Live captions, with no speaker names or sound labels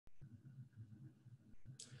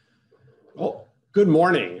Well, good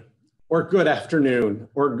morning, or good afternoon,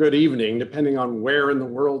 or good evening, depending on where in the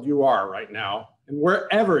world you are right now. And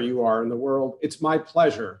wherever you are in the world, it's my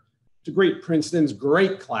pleasure to greet Princeton's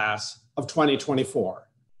great class of 2024.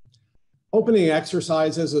 Opening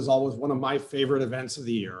exercises is always one of my favorite events of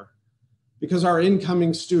the year because our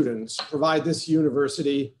incoming students provide this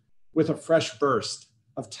university with a fresh burst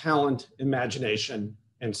of talent, imagination,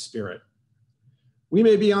 and spirit. We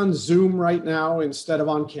may be on Zoom right now instead of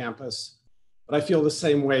on campus, but I feel the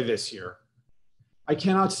same way this year. I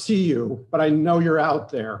cannot see you, but I know you're out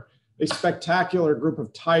there, a spectacular group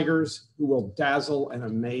of tigers who will dazzle and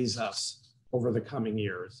amaze us over the coming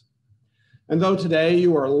years. And though today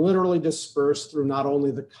you are literally dispersed through not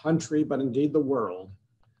only the country, but indeed the world,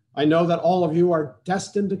 I know that all of you are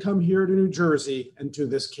destined to come here to New Jersey and to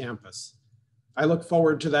this campus. I look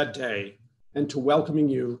forward to that day and to welcoming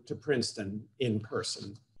you to Princeton in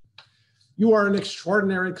person. You are an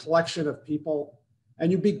extraordinary collection of people,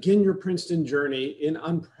 and you begin your Princeton journey in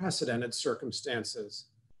unprecedented circumstances.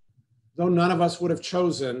 Though none of us would have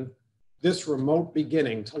chosen this remote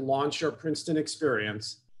beginning to launch your Princeton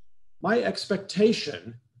experience, my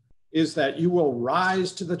expectation is that you will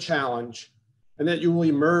rise to the challenge and that you will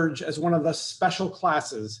emerge as one of the special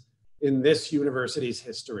classes in this university's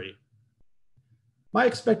history. My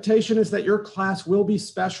expectation is that your class will be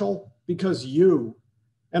special because you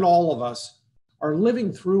and all of us are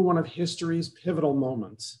living through one of history's pivotal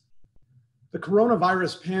moments. The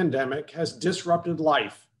coronavirus pandemic has disrupted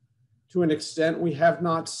life to an extent we have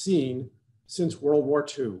not seen since World War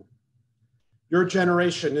II. Your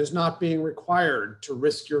generation is not being required to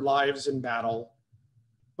risk your lives in battle,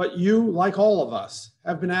 but you, like all of us,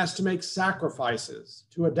 have been asked to make sacrifices,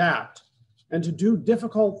 to adapt, and to do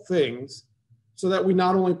difficult things so that we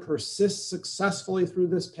not only persist successfully through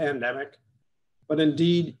this pandemic, but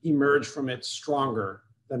indeed emerge from it stronger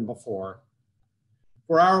than before.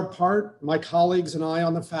 For our part, my colleagues and I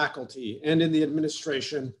on the faculty and in the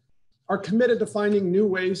administration are committed to finding new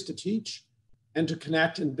ways to teach and to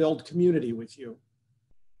connect and build community with you.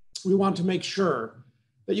 We want to make sure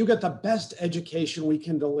that you get the best education we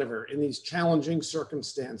can deliver in these challenging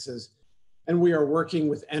circumstances, and we are working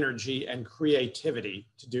with energy and creativity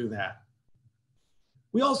to do that.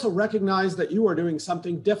 We also recognize that you are doing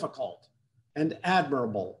something difficult and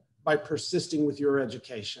admirable by persisting with your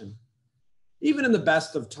education. Even in the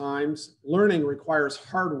best of times, learning requires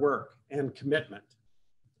hard work and commitment.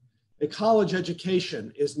 A college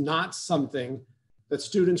education is not something that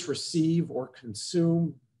students receive or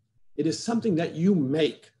consume. It is something that you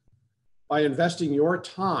make by investing your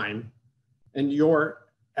time and your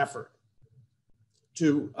effort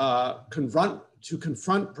to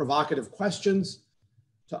confront provocative questions,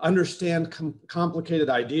 to understand complicated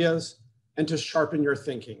ideas, and to sharpen your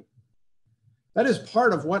thinking. That is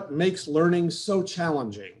part of what makes learning so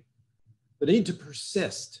challenging. The need to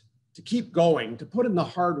persist, to keep going, to put in the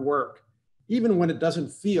hard work, even when it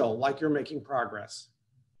doesn't feel like you're making progress.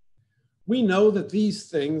 We know that these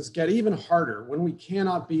things get even harder when we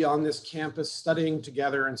cannot be on this campus studying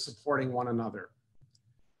together and supporting one another.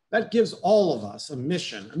 That gives all of us a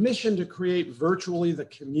mission to create virtually the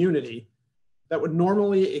community that would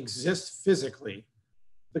normally exist physically,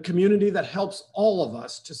 the community that helps all of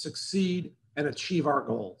us to succeed and achieve our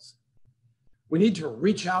goals. We need to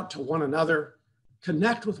reach out to one another,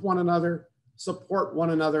 connect with one another, support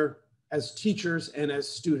one another as teachers and as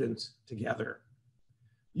students together.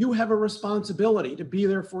 You have a responsibility to be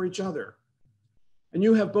there for each other. And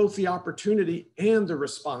you have both the opportunity and the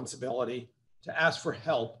responsibility to ask for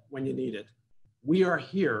help when you need it. We are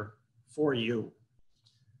here for you.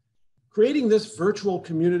 Creating this virtual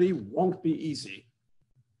community won't be easy.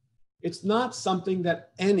 It's not something that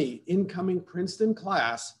any incoming Princeton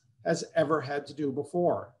class has ever had to do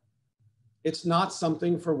before. It's not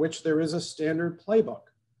something for which there is a standard playbook.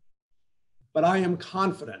 But I am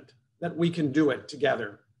confident that we can do it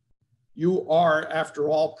together. You are, after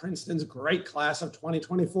all, Princeton's great class of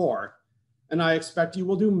 2024, and I expect you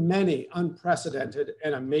will do many unprecedented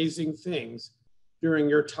and amazing things during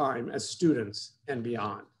your time as students and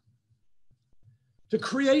beyond. To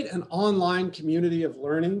create an online community of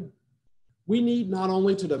learning, we need not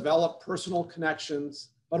only to develop personal connections,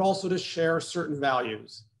 but also to share certain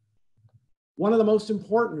values. One of the most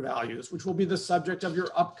important values, which will be the subject of your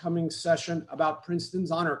upcoming session about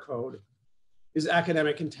Princeton's Honor Code, is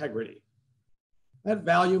academic integrity. That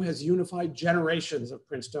value has unified generations of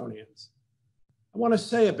Princetonians. I want to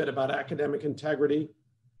say a bit about academic integrity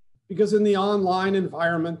because in the online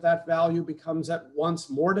environment, that value becomes at once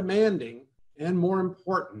more demanding and more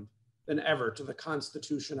important than ever to the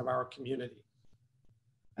constitution of our community.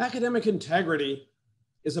 Academic integrity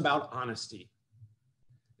is about honesty.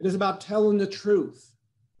 It is about telling the truth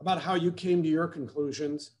about how you came to your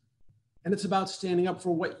conclusions, and it's about standing up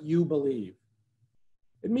for what you believe.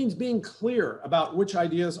 It means being clear about which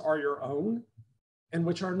ideas are your own and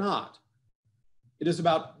which are not. It is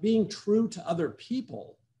about being true to other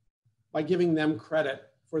people by giving them credit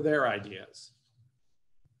for their ideas.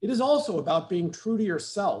 It is also about being true to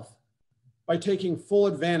yourself by taking full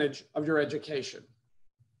advantage of your education.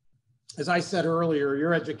 As I said earlier,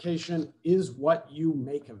 your education is what you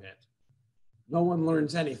make of it. No one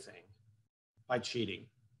learns anything by cheating.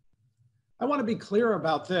 I want to be clear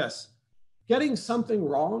about this. Getting something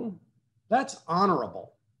wrong, that's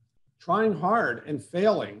honorable. Trying hard and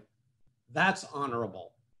failing, that's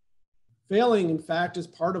honorable. Failing, in fact, is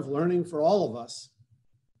part of learning for all of us.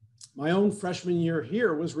 My own freshman year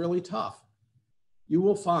here was really tough. You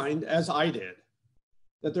will find, as I did,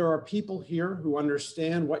 that there are people here who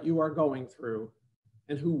understand what you are going through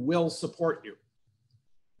and who will support you.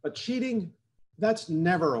 But cheating, that's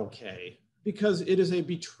never okay, because it is a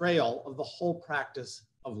betrayal of the whole practice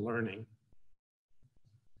of learning.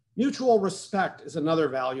 Mutual respect is another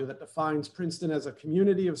value that defines Princeton as a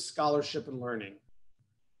community of scholarship and learning.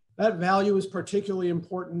 That value is particularly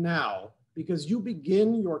important now because you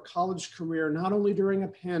begin your college career not only during a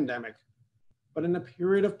pandemic, but in a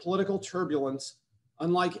period of political turbulence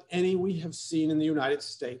unlike any we have seen in the United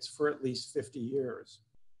States for at least 50 years.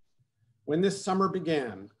 When this summer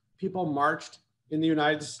began, people marched in the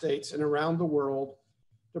United States and around the world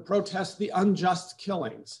to protest the unjust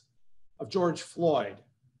killings of George Floyd,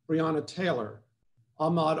 Breonna Taylor,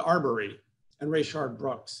 Ahmaud Arbery, and Rayshard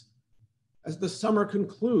Brooks. As the summer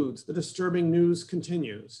concludes, the disturbing news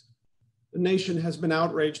continues. The nation has been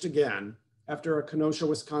outraged again after a Kenosha,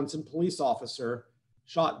 Wisconsin police officer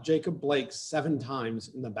shot Jacob Blake 7 times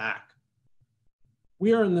in the back.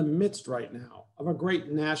 We are in the midst right now of a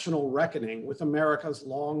great national reckoning with America's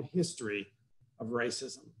long history of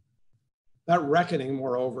racism. That reckoning,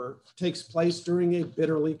 moreover, takes place during a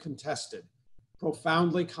bitterly contested,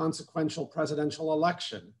 profoundly consequential presidential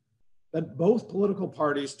election that both political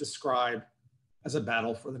parties describe as a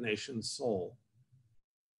battle for the nation's soul.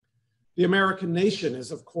 The American Nation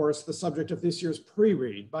is, of course, the subject of this year's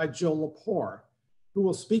pre-read by Jill Lepore, who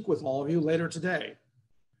will speak with all of you later today.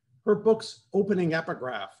 Her book's opening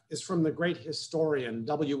epigraph is from the great historian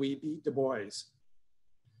W.E.B. Du Bois.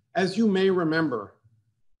 As you may remember,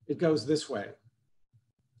 it goes this way.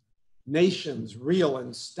 Nations reel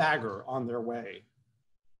and stagger on their way.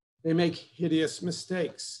 They make hideous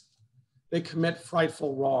mistakes. They commit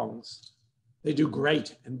frightful wrongs. They do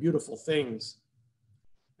great and beautiful things.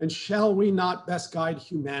 And shall we not best guide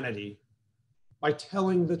humanity by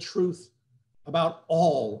telling the truth about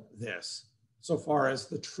all this, so far as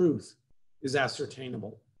the truth is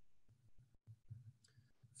ascertainable?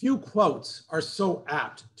 Few quotes are so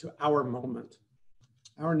apt to our moment.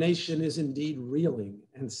 Our nation is indeed reeling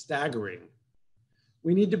and staggering.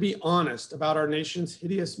 We need to be honest about our nation's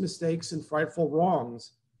hideous mistakes and frightful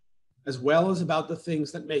wrongs, as well as about the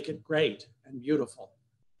things that make it great and beautiful.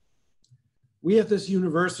 We at this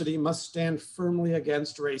university must stand firmly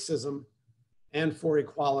against racism and for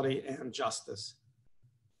equality and justice.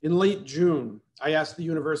 In late June, I asked the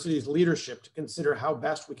university's leadership to consider how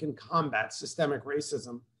best we can combat systemic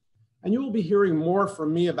racism, and you will be hearing more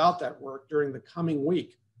from me about that work during the coming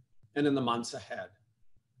week and in the months ahead.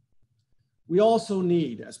 We also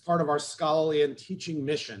need, as part of our scholarly and teaching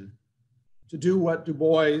mission, to do what Du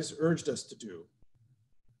Bois urged us to do.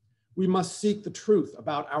 We must seek the truth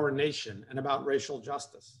about our nation and about racial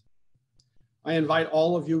justice. I invite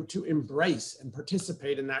all of you to embrace and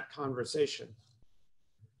participate in that conversation.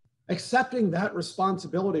 Accepting that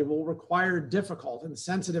responsibility will require difficult and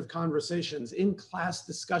sensitive conversations in class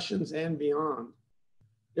discussions and beyond.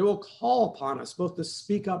 It will call upon us both to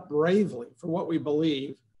speak up bravely for what we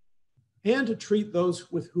believe and to treat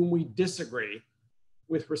those with whom we disagree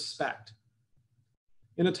with respect.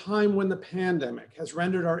 In a time when the pandemic has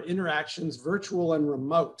rendered our interactions virtual and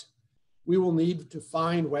remote, we will need to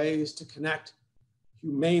find ways to connect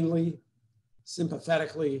humanely,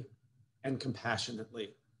 sympathetically, and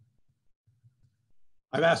compassionately.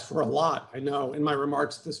 I've asked for a lot, I know, in my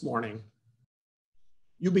remarks this morning.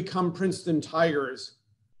 You become Princeton Tigers,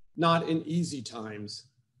 not in easy times,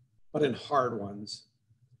 but in hard ones.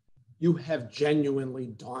 You have genuinely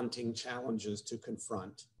daunting challenges to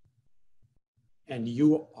confront, and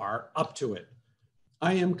you are up to it.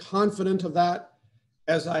 I am confident of that.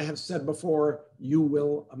 As I have said before, you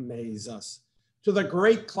will amaze us. To the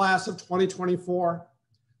great class of 2024,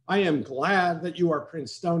 I am glad that you are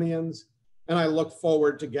Princetonians, and I look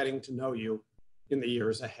forward to getting to know you in the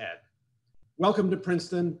years ahead. Welcome to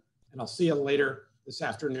Princeton, and I'll see you later this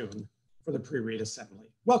afternoon for the pre-read assembly.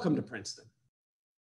 Welcome to Princeton.